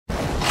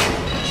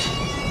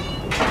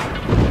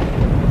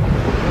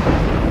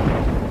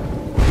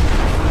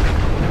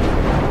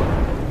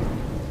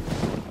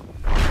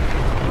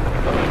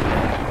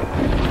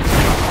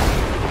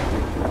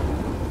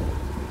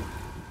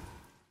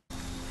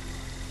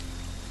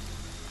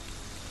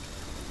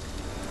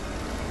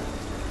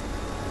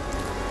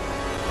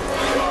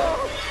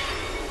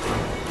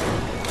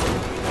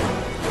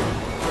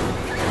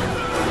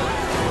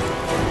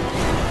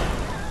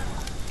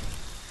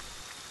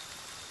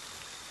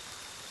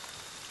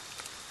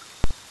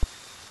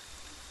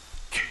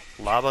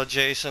Lava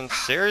Jason?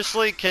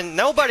 Seriously?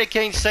 Nobody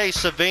can say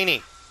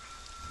Savini?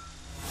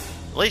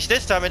 At least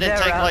this time it didn't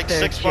They're take out like there,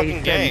 6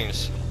 fucking Jason.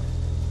 games.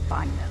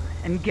 Find them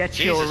and get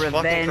Jesus your fucking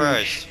revenge.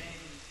 Christ.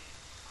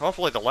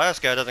 Hopefully the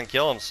last guy doesn't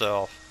kill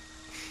himself.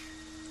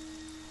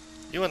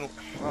 You and...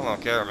 I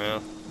don't care,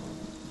 man.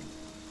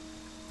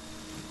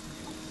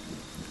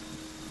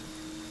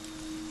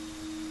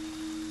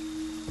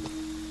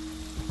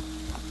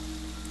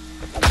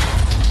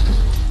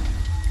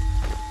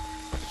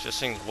 It just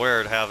seems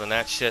weird having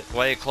that shit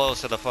way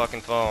close to the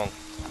fucking phone.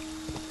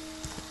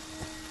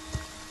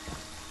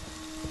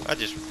 I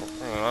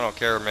don't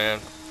care, man.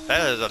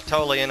 That is a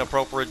totally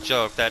inappropriate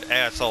joke that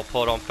asshole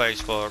put on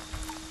Facebook.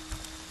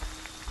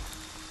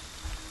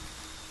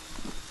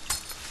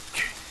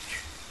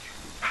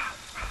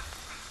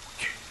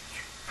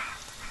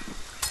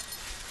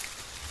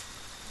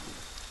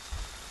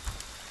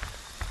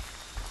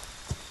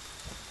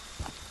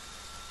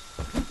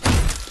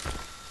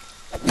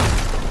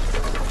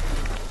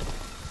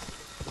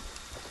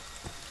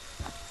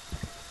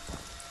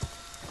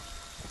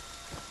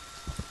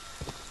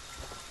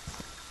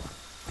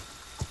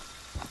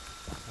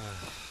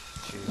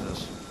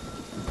 Jesus.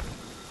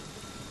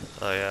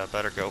 Oh yeah,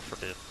 better go for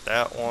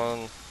that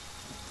one.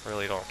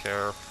 Really don't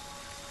care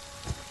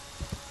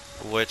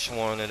which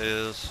one it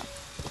is.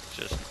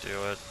 Just do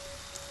it.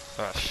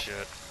 Ah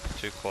shit.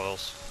 Too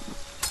close.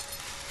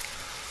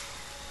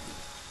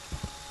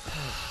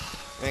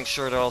 Make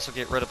sure to also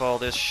get rid of all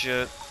this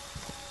shit.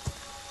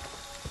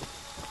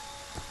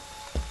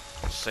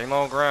 Same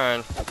old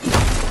grind.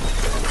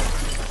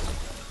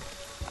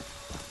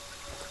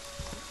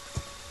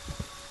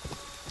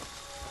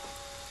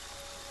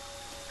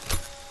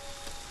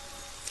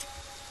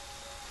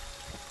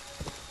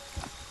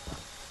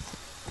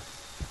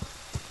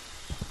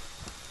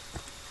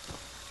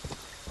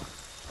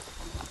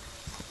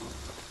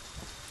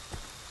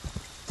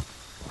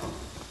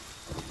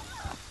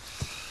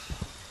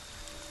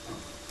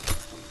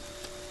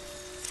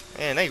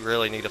 Man, they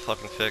really need to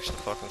fucking fix the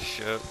fucking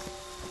shit.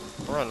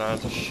 We're running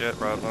out of shit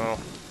right now.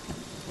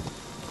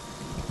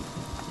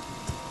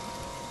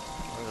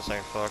 I'm just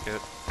saying fuck it.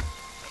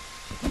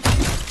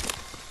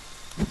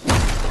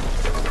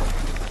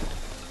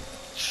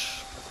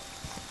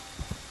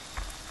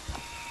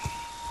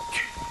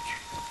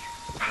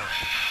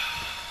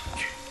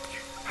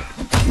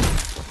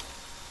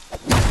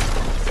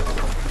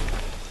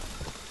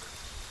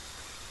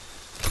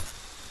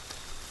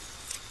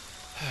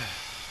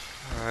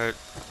 Alright,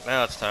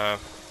 now it's time.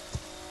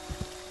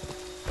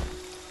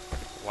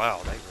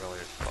 Wow, they really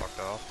fucked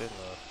off, didn't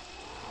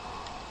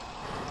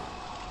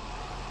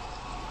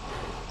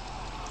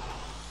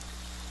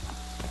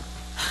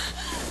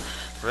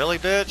they? Really,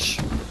 bitch?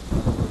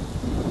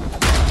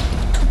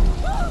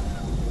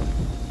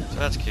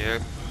 That's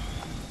cute.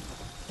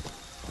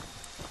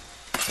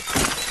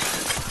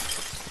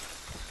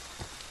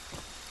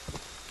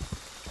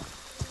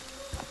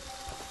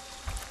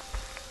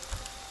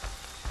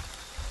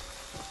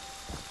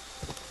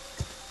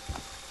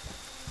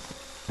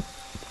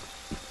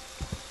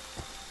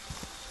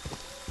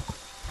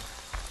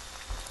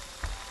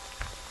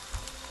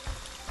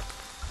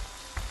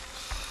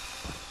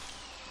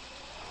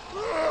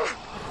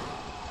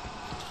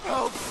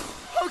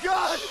 Oh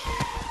God!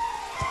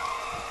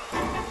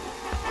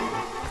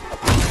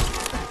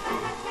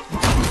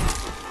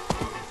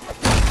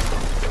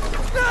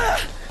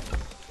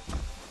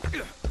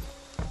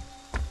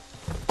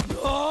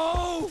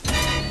 No!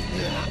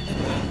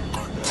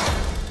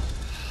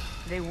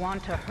 They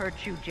want to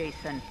hurt you,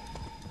 Jason.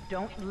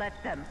 Don't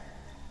let them.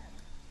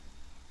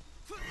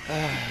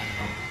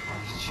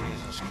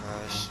 Jesus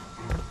Christ.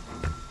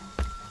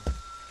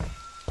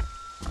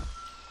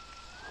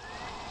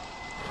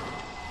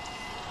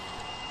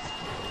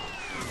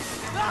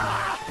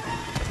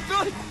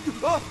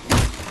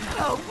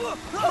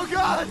 Oh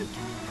God!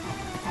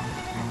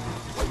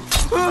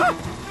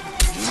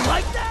 You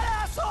like that,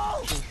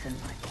 asshole? Jason,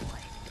 my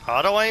boy.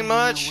 Auto ain't You know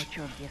much. what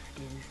your gift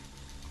is.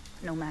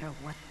 No matter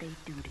what they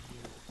do to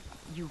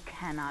you, you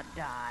cannot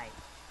die.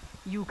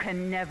 You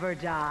can never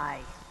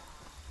die.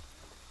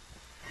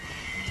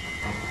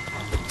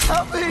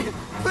 Help me!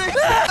 Please!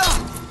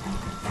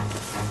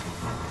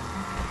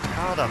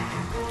 How the...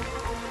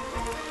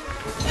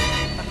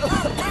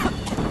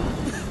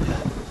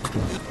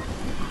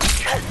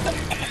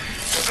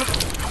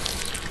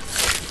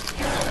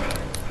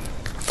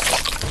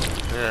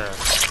 Yeah.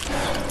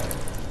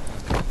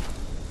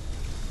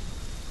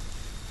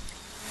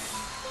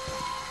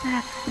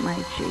 That's my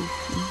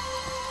Jason.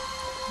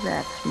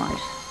 That's my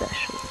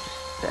special,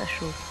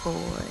 special boy.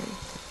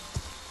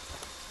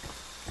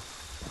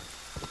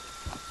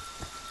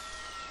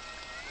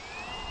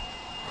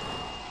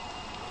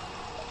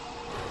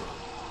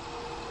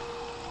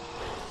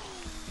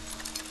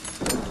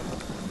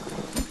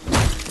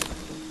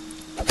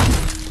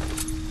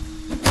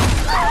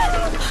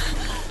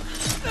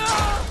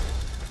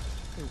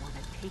 They want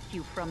to take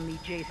you from me,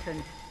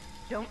 Jason.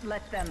 Don't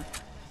let them.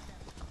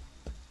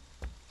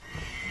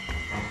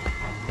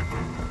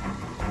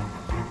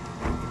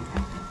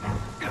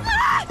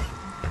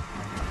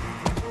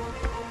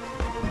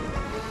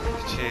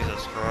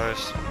 Jesus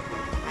Christ.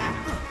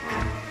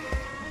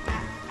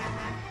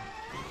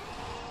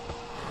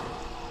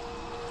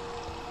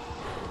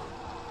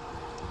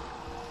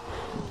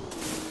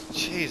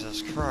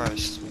 Jesus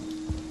Christ.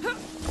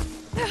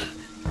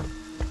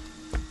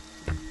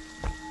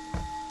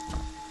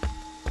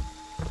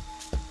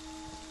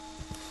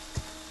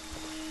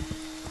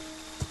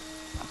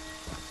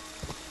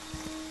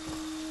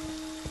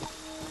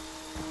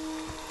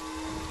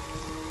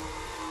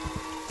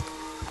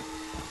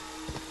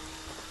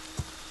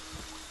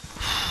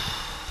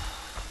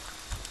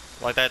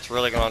 Like that's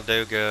really gonna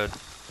do good.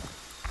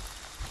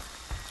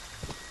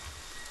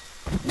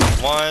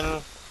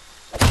 1,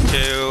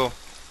 2,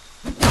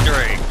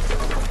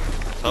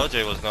 3. Told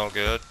you it was no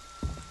good.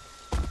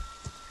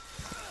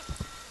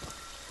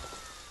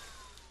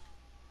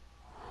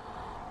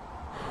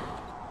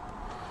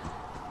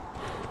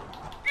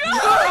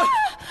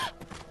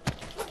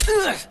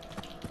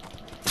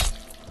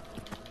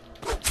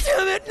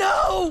 Damn it,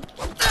 no!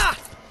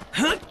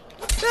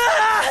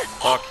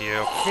 Fuck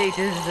you. They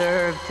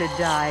deserve to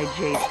die,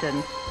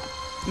 Jason.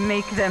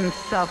 Make them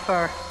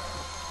suffer.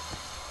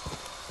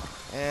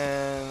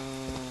 And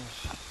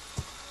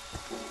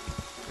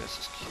this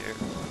is cute.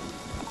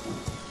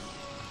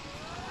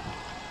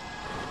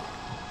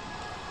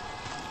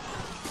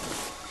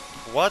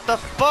 What the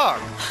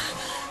fuck?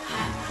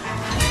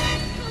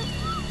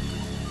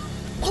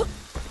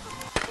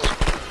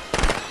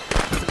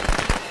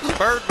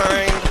 Bird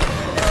brain.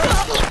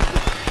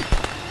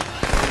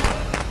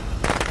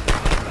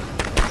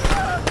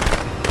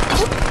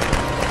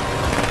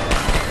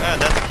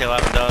 That's a kill I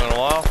haven't done in a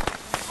while.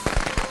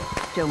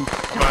 Don't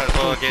I might as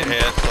well get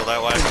hit so that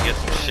way I can get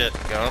some shit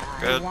going.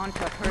 Good. I want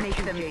to hurt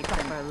you,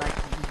 Jason. Like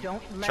you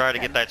don't let Try to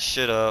get that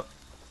shit up.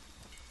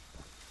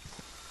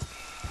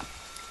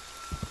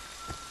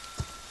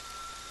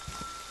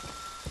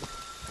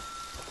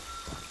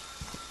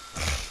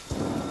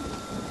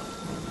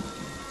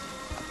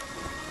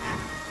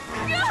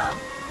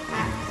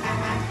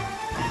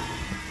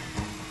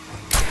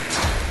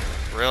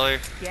 Really?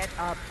 Get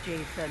up,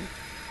 Jason.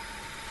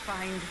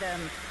 Find them.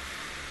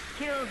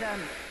 Kill them.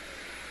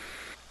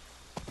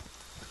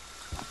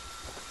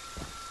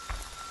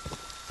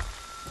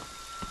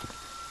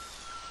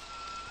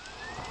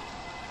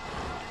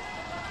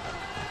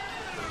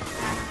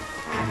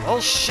 Oh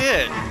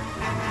shit!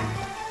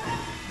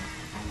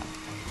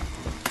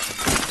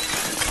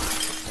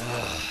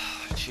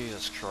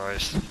 Jesus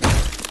Christ.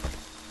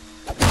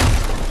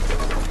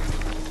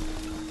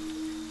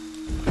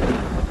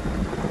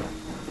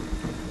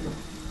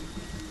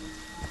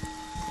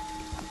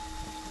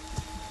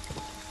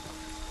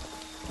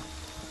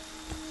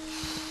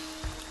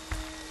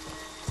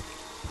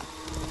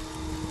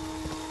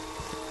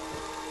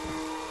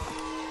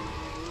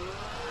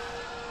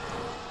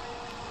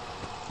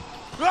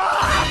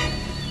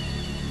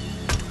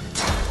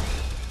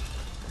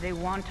 They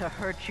want to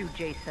hurt you,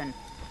 Jason.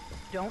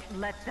 Don't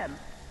let them.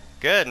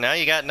 Good, now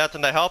you got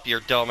nothing to help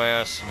your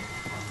dumbass.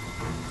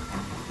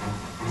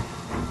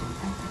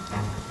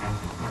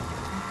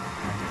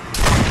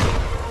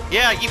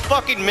 Yeah, you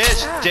fucking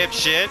missed,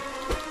 dipshit.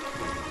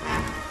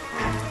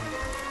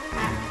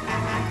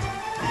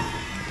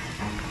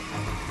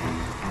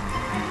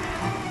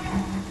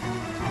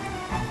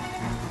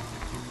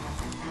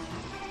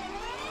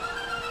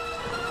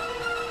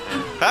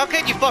 How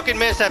could you fucking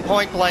miss at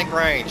point blank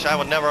range? I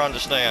would never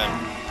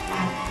understand.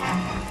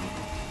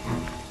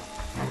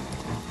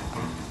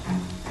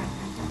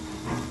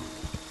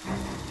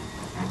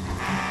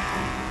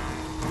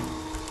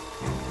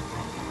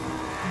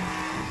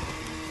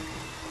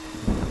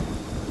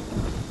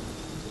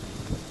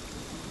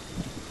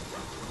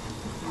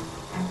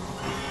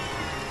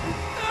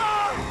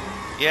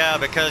 Yeah,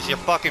 because your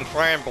fucking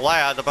friend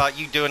blabbed about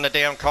you doing the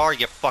damn car,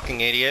 you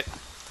fucking idiot.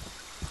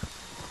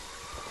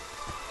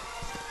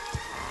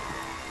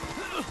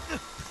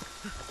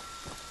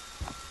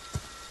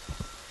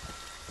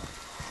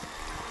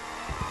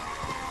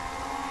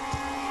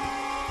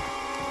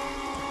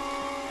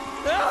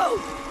 No!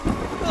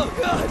 Oh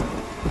God!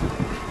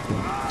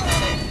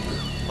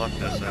 Fuck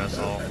this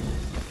asshole.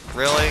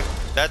 Really?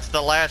 That's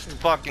the last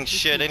fucking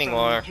shit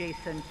anymore.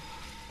 Jason,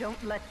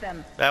 don't let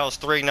them. That was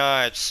 3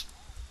 knives.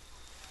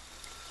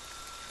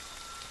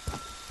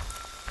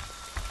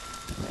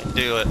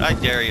 Do it. I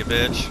dare you,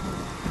 bitch.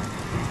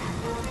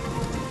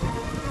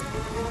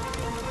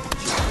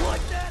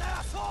 Like that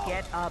asshole!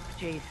 Get up,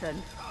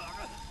 Jason.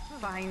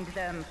 Find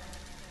them.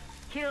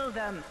 Kill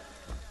them.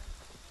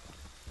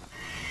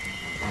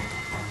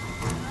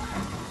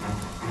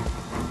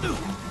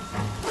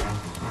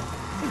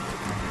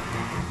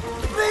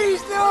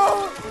 Please,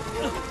 no!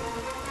 You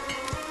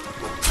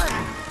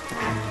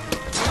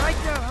like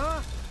that,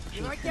 huh?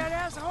 You like that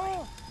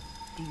asshole?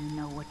 Do you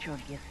know what your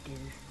gift is?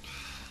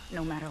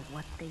 No matter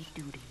what they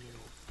do to you.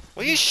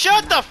 Will you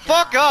shut the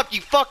fuck up,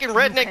 you fucking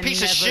redneck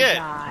piece of shit?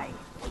 Die.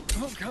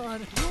 Oh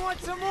God! You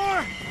want some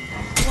more?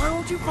 Why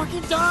won't you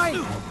fucking die?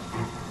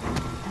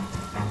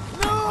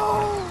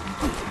 No!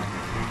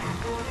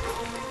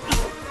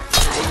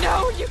 I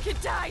know you can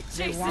die,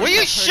 Jason. Will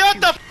you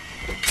shut the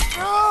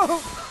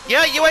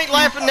Yeah, you ain't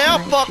laughing now,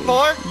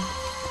 fuckboy.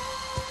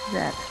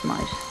 That's my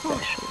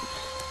special.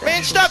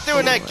 Man, stop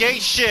doing that gay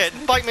shit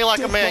and fight me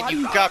like a man,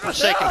 you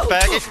godforsaken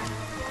faggot.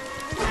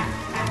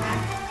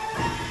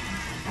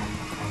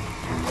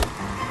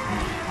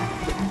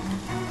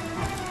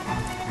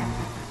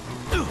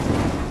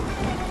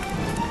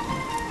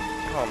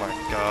 Oh my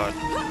god.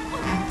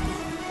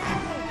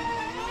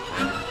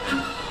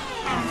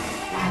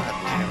 God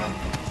damn it.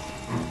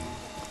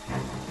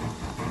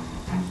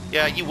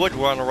 Yeah, you would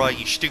run away,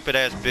 you stupid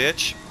ass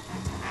bitch.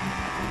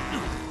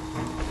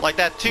 Like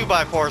that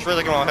 2x4 is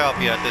really gonna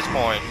help you at this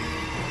point.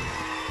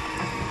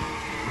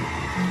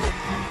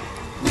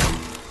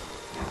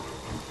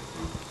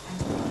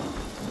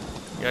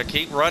 Yeah,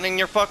 keep running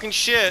your fucking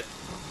shit.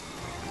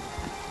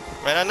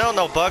 Man, I know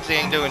no Bugsy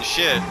ain't doing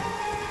shit.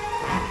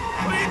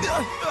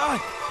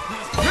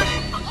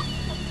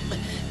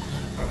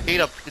 Eat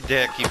up the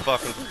dick, you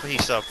fucking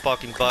piece of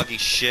fucking buggy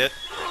shit.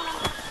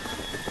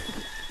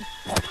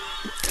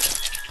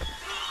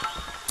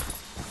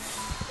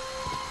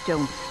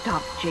 Don't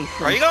stop,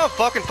 Jason. Are you gonna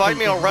fucking fight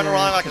me or run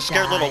around like a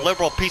scared die. little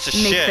liberal piece of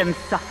Make shit? them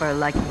suffer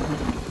like we.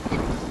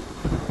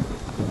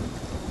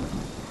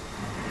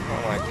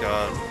 Oh my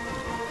god.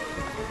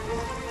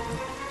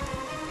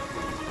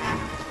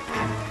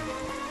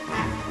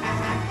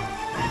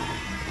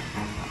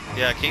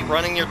 Yeah, keep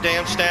running your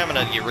damn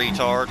stamina, you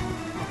retard.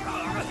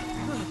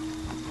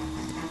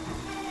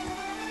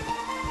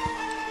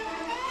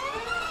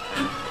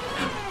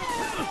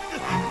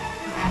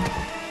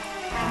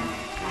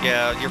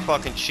 Yeah, you're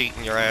fucking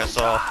cheating your ass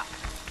off.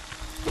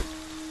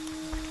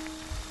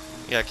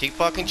 Yeah, keep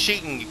fucking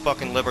cheating, you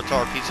fucking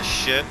libertard piece of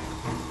shit.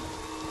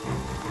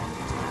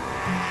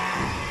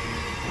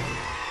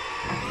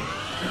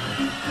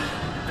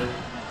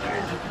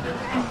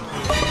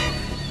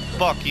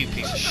 Fuck you,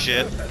 piece of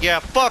shit. Yeah,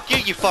 fuck you,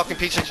 you fucking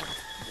piece of shit.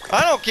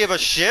 I don't give a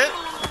shit.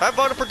 I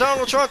voted for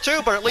Donald Trump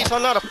too, but at least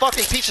I'm not a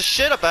fucking piece of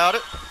shit about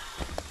it.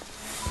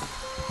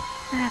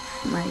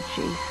 That's my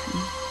Jason.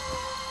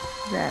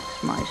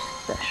 That's my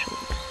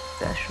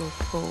special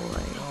boy.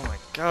 Oh my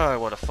god,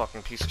 what a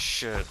fucking piece of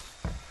shit.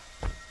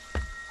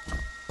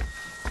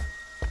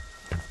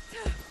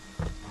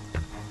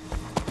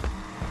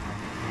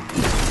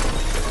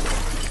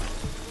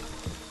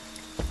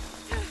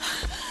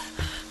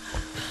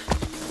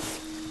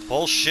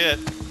 Bullshit.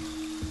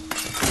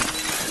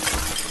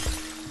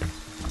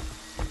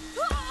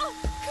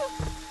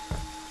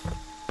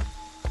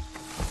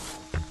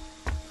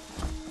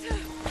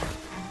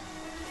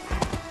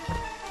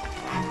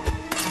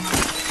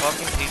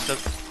 Fucking piece of...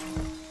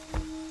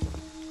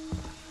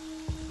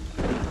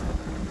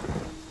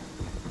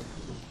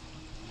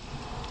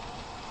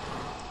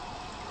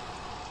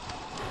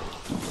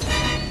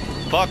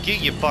 Fuck you,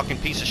 you fucking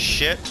piece of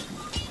shit.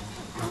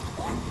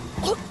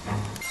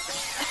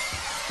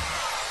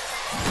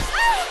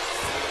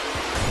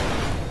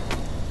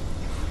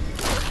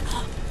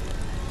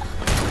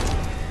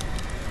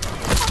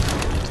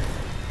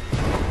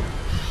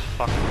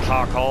 Fucking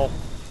cockhole.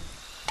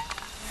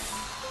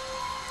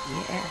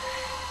 Yes.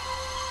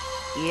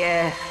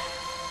 Yes.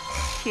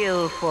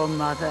 Kill for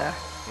mother.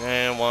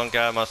 And one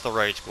guy must have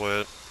rage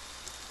quit.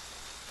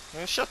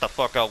 Man, shut the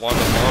fuck up, Wonder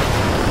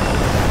Woman.